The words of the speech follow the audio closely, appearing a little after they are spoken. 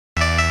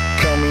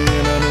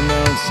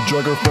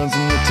drug her friends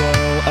in your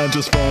tail. I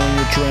just follow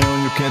your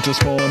trail. You can't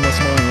just follow my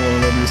smile.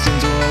 All of your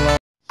sins are alive.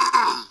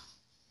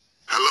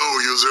 Hello,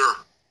 user.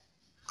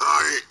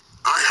 I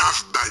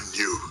have bad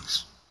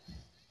news.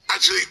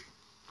 Actually,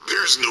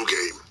 there's no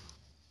game.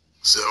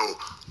 So,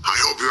 I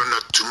hope you're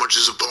not too much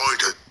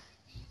disappointed.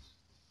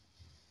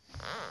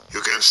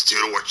 You can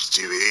still watch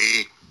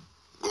TV,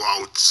 go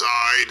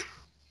outside,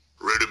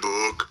 read a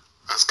book,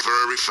 ask for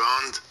a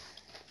refund.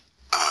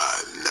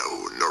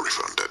 No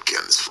refund. That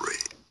game's free.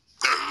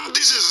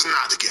 This is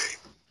not a game.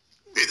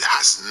 It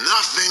has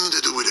nothing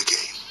to do with a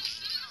game.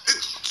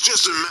 It's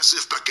just a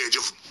massive package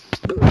of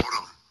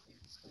boredom.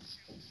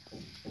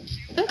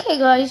 Okay,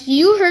 guys,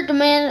 you heard the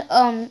man.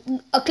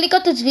 Click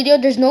on this video.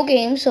 There's no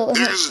game, so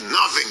There's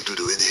nothing to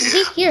do in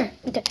here. Here.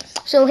 Okay.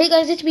 So hey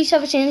guys, it's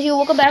B7 here.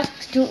 Welcome back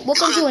to You can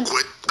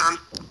quit and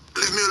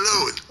leave me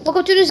alone.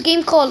 welcome to this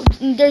game called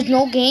There's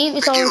No Game.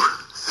 It's Thank all you.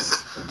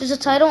 there's a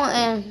title,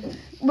 and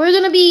we're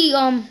gonna be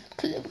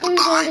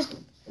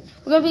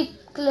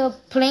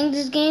playing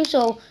this game.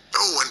 So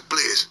Oh, and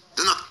please,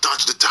 do not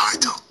touch the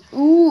title.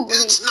 ooh. Okay.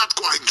 It's not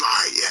quite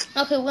dry yet.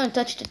 Okay, we're gonna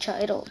touch the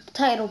title,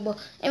 but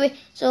anyway,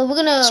 so we're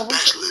gonna.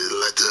 Especially the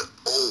letter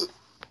O.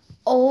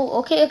 Oh,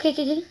 okay.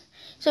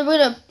 So we're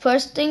gonna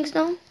press things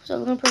now. So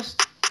we're gonna press.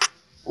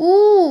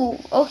 Ooh,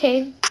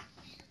 okay.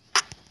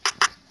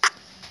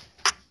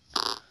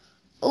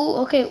 Ooh,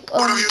 okay.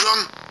 What have you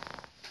done?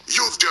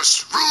 You've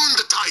just ruined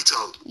the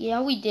title.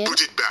 Yeah, we did.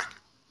 Put it back.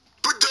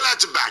 Put the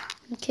letter back.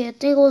 Okay, I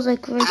think it was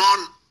like Come right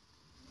on.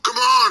 Come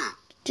on.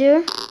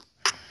 there.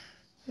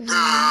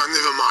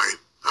 Never mind.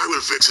 I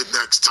will fix it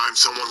next time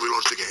someone will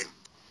launch the game.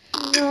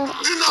 No.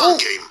 The Oh.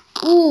 game.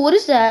 Ooh, what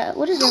is that?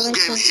 What is that? No Right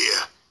game there?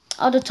 here.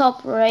 On the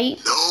top right.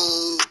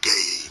 No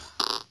game.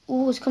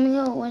 Ooh, it's coming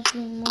out. What's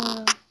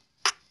more?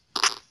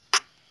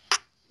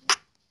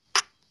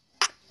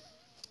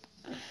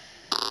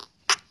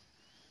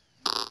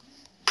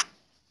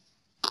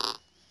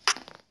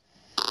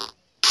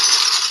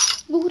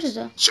 Ooh, what is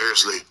that?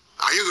 Seriously,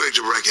 are you going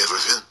to break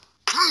everything?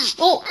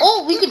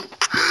 Oh, we could.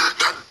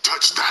 Don't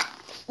touch that.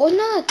 Why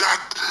not?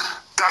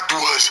 That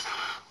was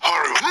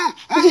horrible.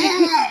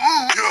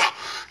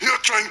 You're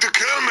trying to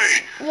kill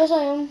me. Yes,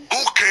 I am.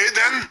 Okay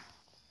then.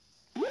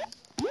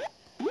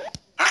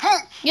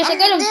 Yes, I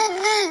got him.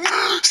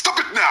 Stop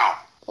it now.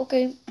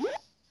 Okay.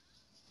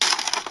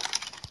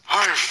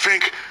 I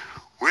think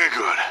we're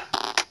good.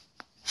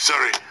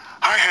 Sorry,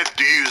 I had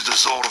to use the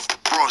sort of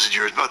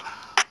procedures, but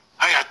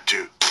I had to.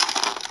 You're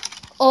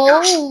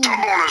Oh.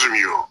 stubborn as a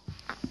mule.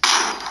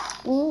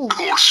 Ooh.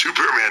 Call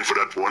Superman for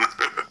that one.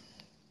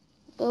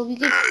 Oh, we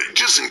could.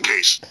 Just in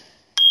case.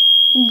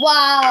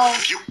 Wow. A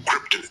few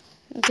kryptonite.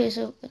 Okay,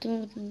 so I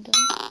think we can do.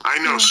 I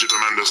know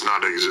Superman does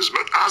not exist,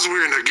 but as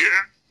we're in a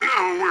game,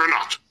 no, we're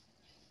not.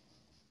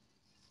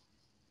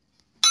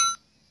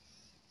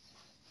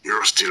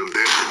 You're still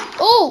there.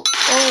 Oh.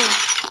 Ooh.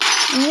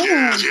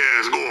 Yes,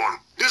 go on.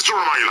 Destroy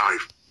my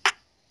life.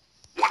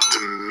 What a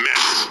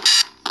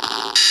mess.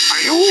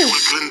 I hope you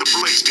will clean the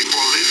place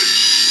before leaving.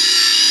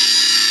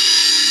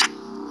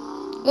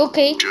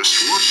 Okay. Just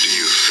what do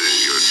you think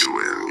you're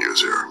doing,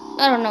 user?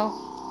 I don't know.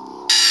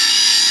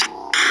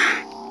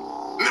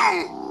 No,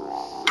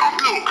 don't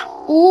look.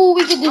 Ooh,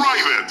 we could do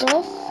private.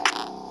 stuff.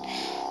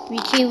 We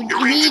can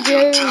You're read making a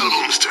there.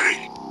 terrible mistake.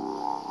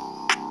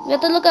 We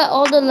have to look at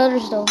all the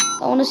letters though.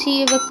 I want to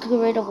see if I can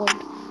write a word.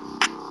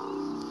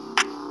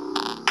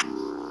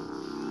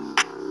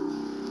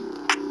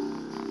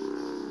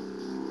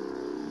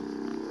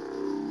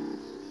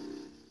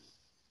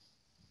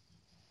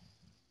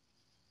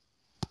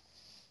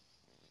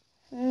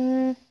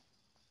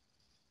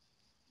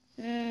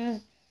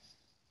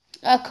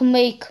 I can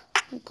make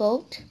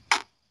goat.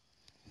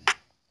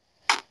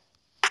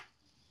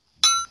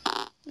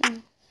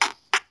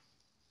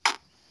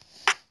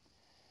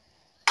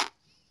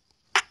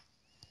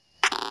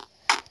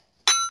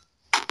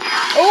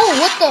 Oh,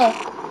 what the?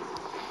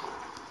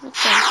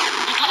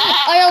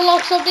 I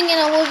unlocked something and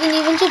I wasn't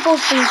even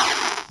supposed to.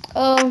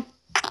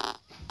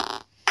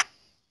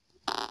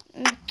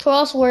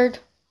 Crossword.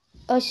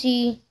 I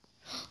see.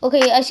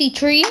 Okay, I see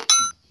tree.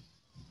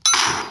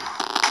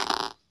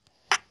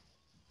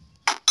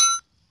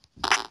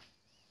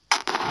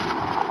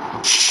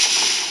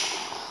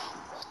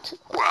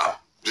 Well,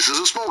 this is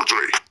a small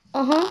tree.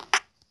 Uh-huh.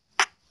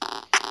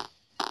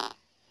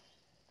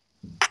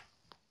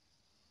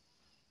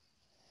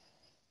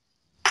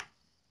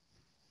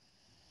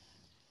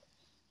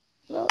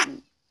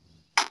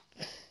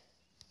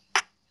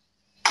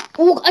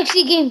 Oh, I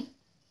see game.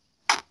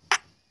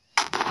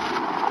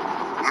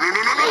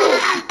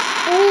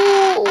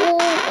 Oh,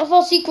 I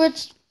found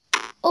secrets.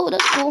 Oh,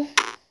 that's cool. Get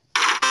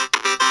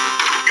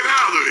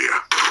out of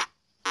here.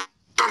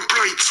 Don't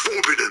play, it's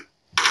forbidden.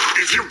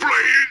 If you play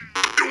it,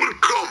 they will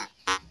come.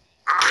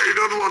 I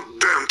don't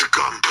want them to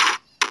come.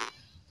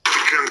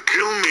 They can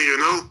kill me, you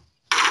know?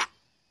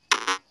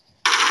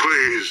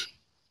 Please.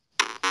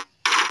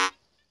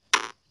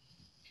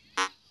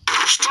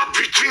 Stop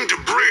hitting the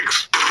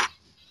bricks.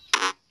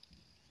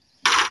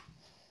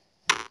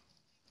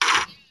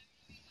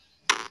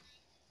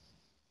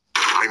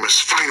 I'm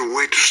must find a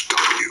way to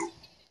stop you.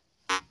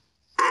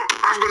 Oh,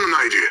 I've got an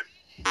idea.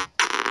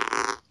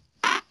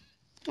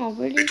 Oh,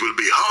 really? It will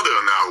be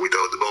harder now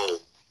without the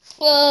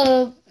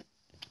ball.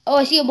 Oh,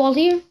 I see a ball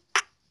here.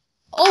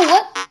 Oh,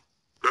 what?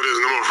 That is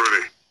enough,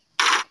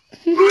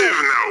 Freddy.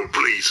 Leave now,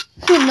 please.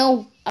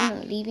 No, I'm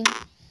not leaving.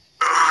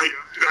 I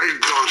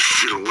don't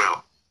feel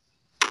well.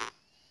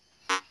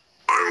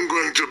 I'm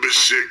going to be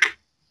sick.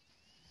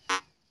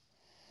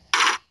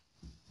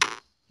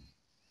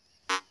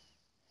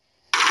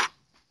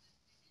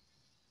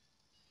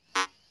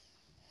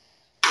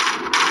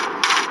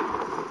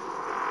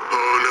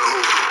 Oh no.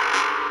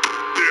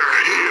 They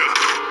are here.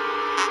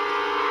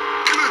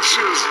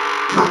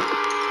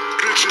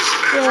 Glitches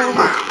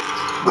everywhere.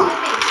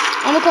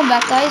 I'm gonna come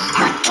back, guys.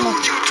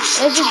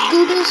 Let's just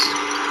do this.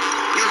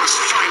 You must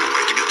find a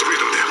way to get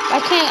rid of them. I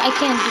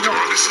can't do Oh,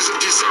 that. this is a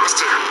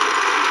disaster.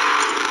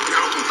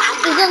 Now, how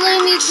It's not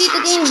letting me beat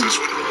the game. success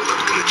with all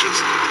that glitches?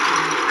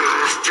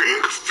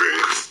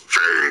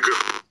 Think.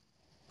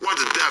 What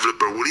a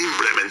developer would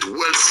implement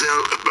will sell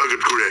a bugger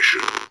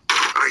creation.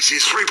 I see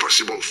three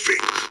possible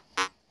things.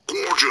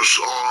 Gorgeous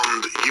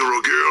armed hero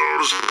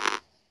girls,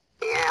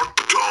 or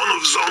ton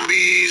of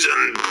zombies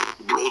and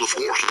blood, of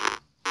course,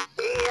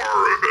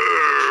 or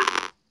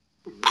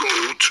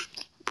goat.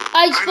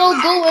 I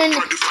spelled go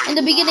in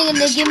the beginning and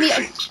they give me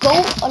a go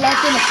or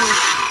like in a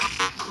place.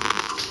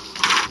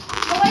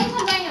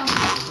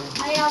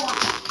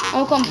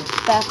 I'll come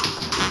back.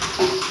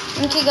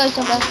 Okay, guys,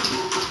 I'm back.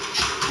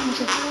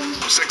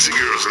 Sexy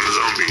girls and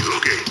zombies,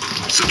 okay.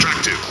 It's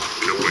attractive,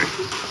 in a way.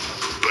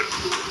 But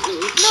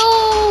goats?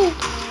 No!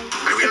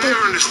 I will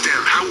never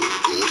understand how a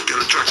goat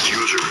can attract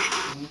users.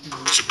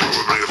 It's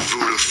probably a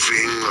voodoo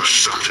thing or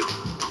something.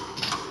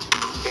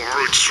 Or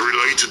it's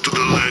related to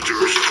the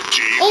letters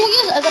G. Oh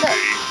yes, I got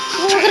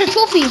a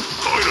trophy.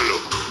 I don't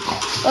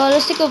know.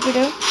 Let's take a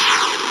video.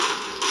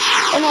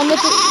 Oh no, I'm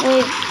missing.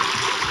 Wait.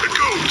 A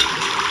goat.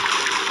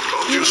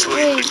 Obviously,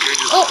 Wait. the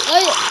cage is... Oh,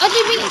 I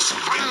didn't mean. must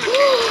find the key.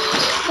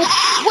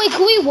 Wait,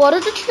 can we water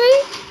the tree?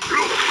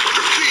 Look,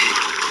 the key.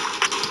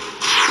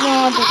 No,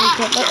 I don't think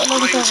so. That Let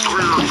me plain try.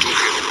 squirrel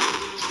took it.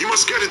 You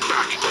must get it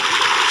back.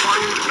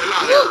 Find a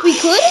ladder. We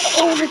could?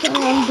 Oh my god,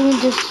 I'm doing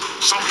this.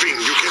 Something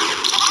you can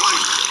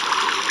climb.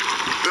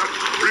 That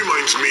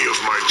reminds me of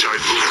my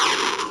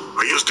childhood.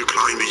 I used to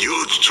climb a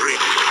huge tree.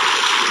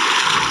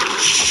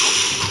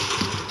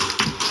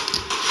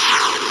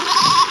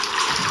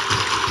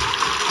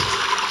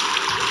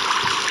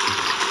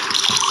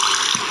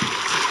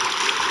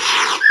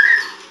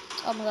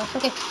 Oh my gosh,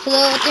 okay. So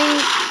the thing.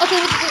 Okay,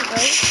 we can do it,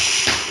 right?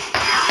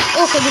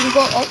 Okay, we can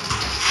go up.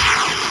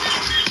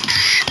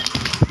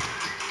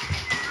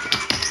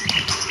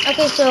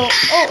 Okay, so.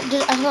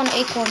 Oh, I found an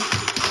acorn.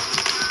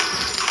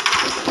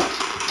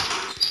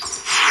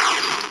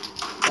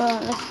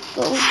 Let's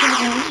go to the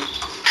game.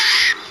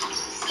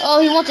 Oh,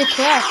 he wants a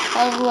crack.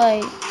 How do I.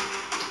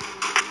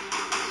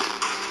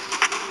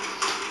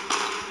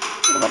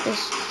 What about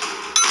this?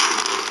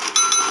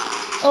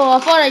 Oh, I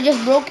thought I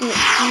just broke it.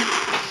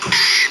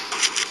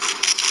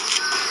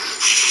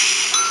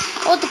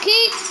 Oh, the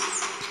key!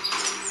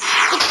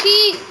 The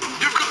key!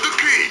 You've got the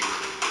key.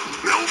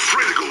 Now,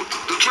 Freddy Goat,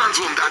 to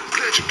transform that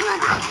glitch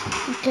program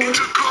Okay.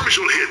 into a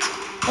commercial hit.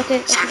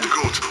 Okay, Save okay. the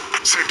goat.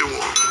 Save the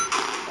world.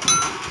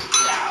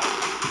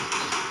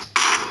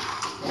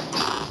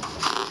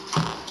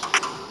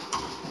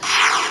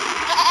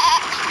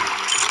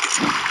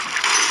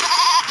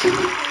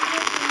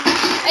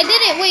 I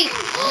did it, wait!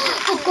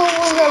 The goat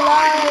was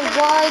alive!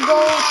 Why,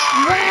 goat?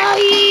 Why?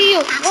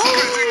 It's Why?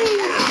 getting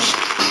worse.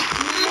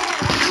 More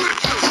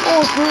glitches.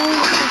 Oh, who?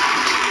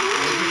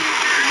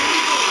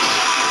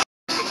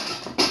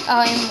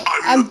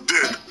 I'm not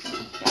dead.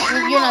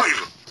 I'm You're not. alive.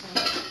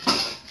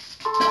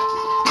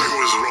 I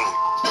was wrong.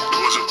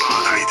 It was a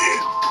bad idea.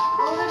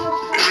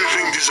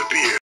 Everything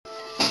disappeared.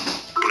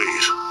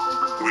 Please,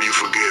 will you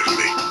forgive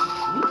me?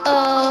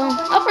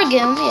 I'll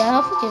forgive him. Yeah,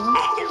 I'll forgive him.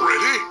 Oh,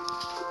 already?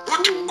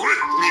 What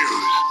great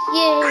news.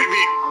 Yeah,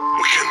 Maybe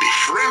we can be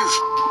friends.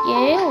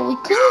 yeah, we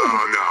No,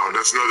 could.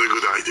 that's not a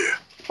good idea.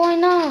 Why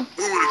not?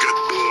 We will get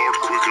bored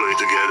quickly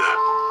together.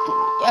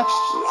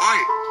 Actually, Why?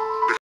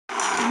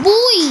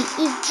 boy,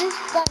 is this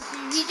guy?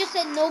 He just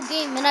said no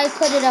game, and I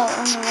cut it out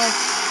on the way.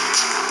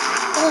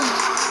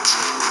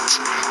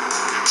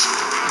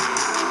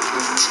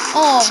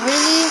 Oh,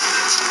 really?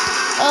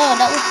 Oh,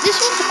 this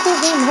was a cool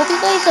game. Hope you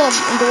guys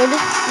enjoyed this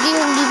video.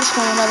 Leave a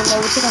comment down below.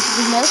 We'll take on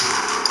something else.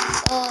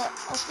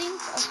 I'll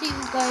see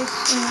you guys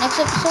in the next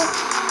episode.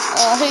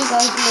 I'll see you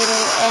guys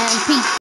later, and peace.